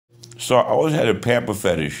So I always had a pamper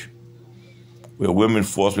fetish where women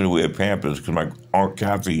forced me to wear Pampers because my Aunt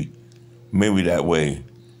Kathy made me that way.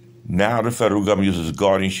 Now the federal government uses a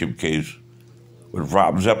guardianship case with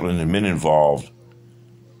Rob Zeppelin and men involved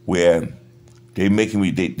where they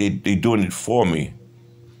doing it for me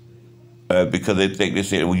because they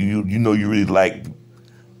say, well, you know you really like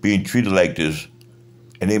being treated like this,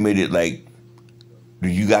 and they made it like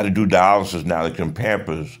you got to do dialysis now, like in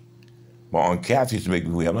Pampers. My Aunt Kathy used to make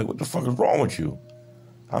me wear. I'm like, what the fuck is wrong with you?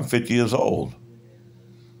 I'm 50 years old.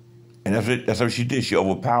 And that's what she did. She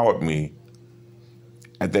overpowered me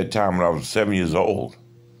at that time when I was 7 years old.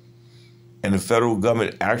 And the federal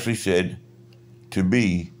government actually said to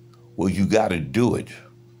me, well, you got to do it.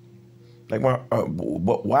 Like,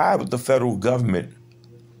 why would the federal government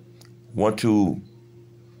want to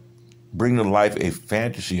bring to life a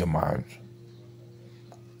fantasy of mine?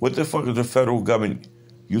 What the fuck is the federal government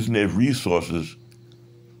using their resources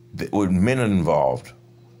with men involved?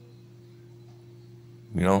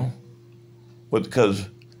 You know? But because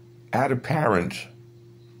I had a parent,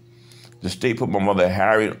 the state put my mother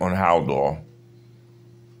Harriet on Haldor,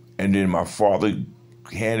 and then my father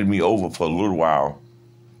handed me over for a little while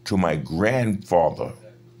to my grandfather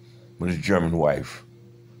with his German wife,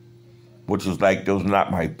 which was like, those were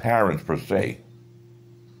not my parents per se.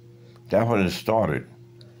 That's when it started.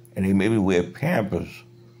 And they made me wear Pampers.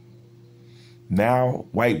 Now,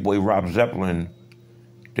 white boy Rob Zeppelin,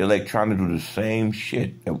 they're like trying to do the same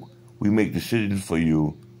shit. We make decisions for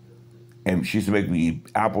you. And she used to make me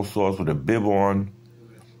eat applesauce with a bib on.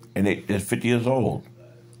 And they're 50 years old.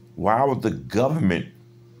 Why would the government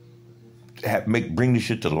bring this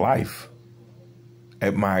shit to life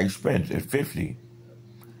at my expense at 50?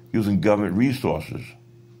 Using government resources.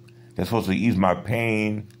 That's supposed to ease my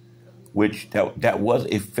pain, which that was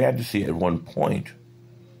a fantasy at one point.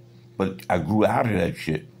 But I grew out of that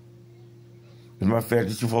shit. It was my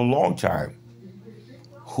fantasy for a long time.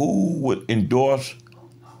 Who would endorse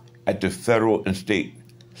at the federal and state,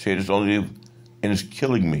 say this only, and it's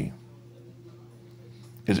killing me?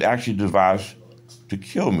 It's actually devised to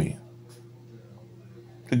kill me.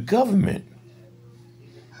 The government.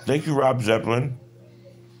 Thank you, Rob Zeppelin,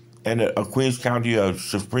 and a Queens County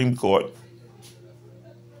Supreme Court.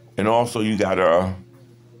 And also you got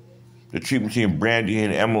the treatment team, Brandy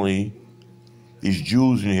and Emily, these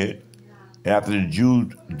Jews in here. And after the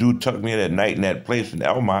dude tucked me in at night in that place in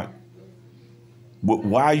Elmont,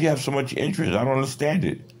 why you have so much interest? I don't understand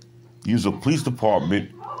it. Use a police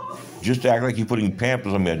department just to act like you're putting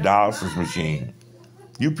Pampers on me, a dialysis machine.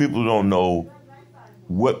 You people don't know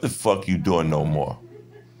what the fuck you doing no more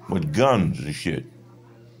with guns and shit.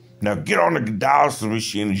 Now get on the dialysis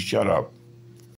machine and shut up.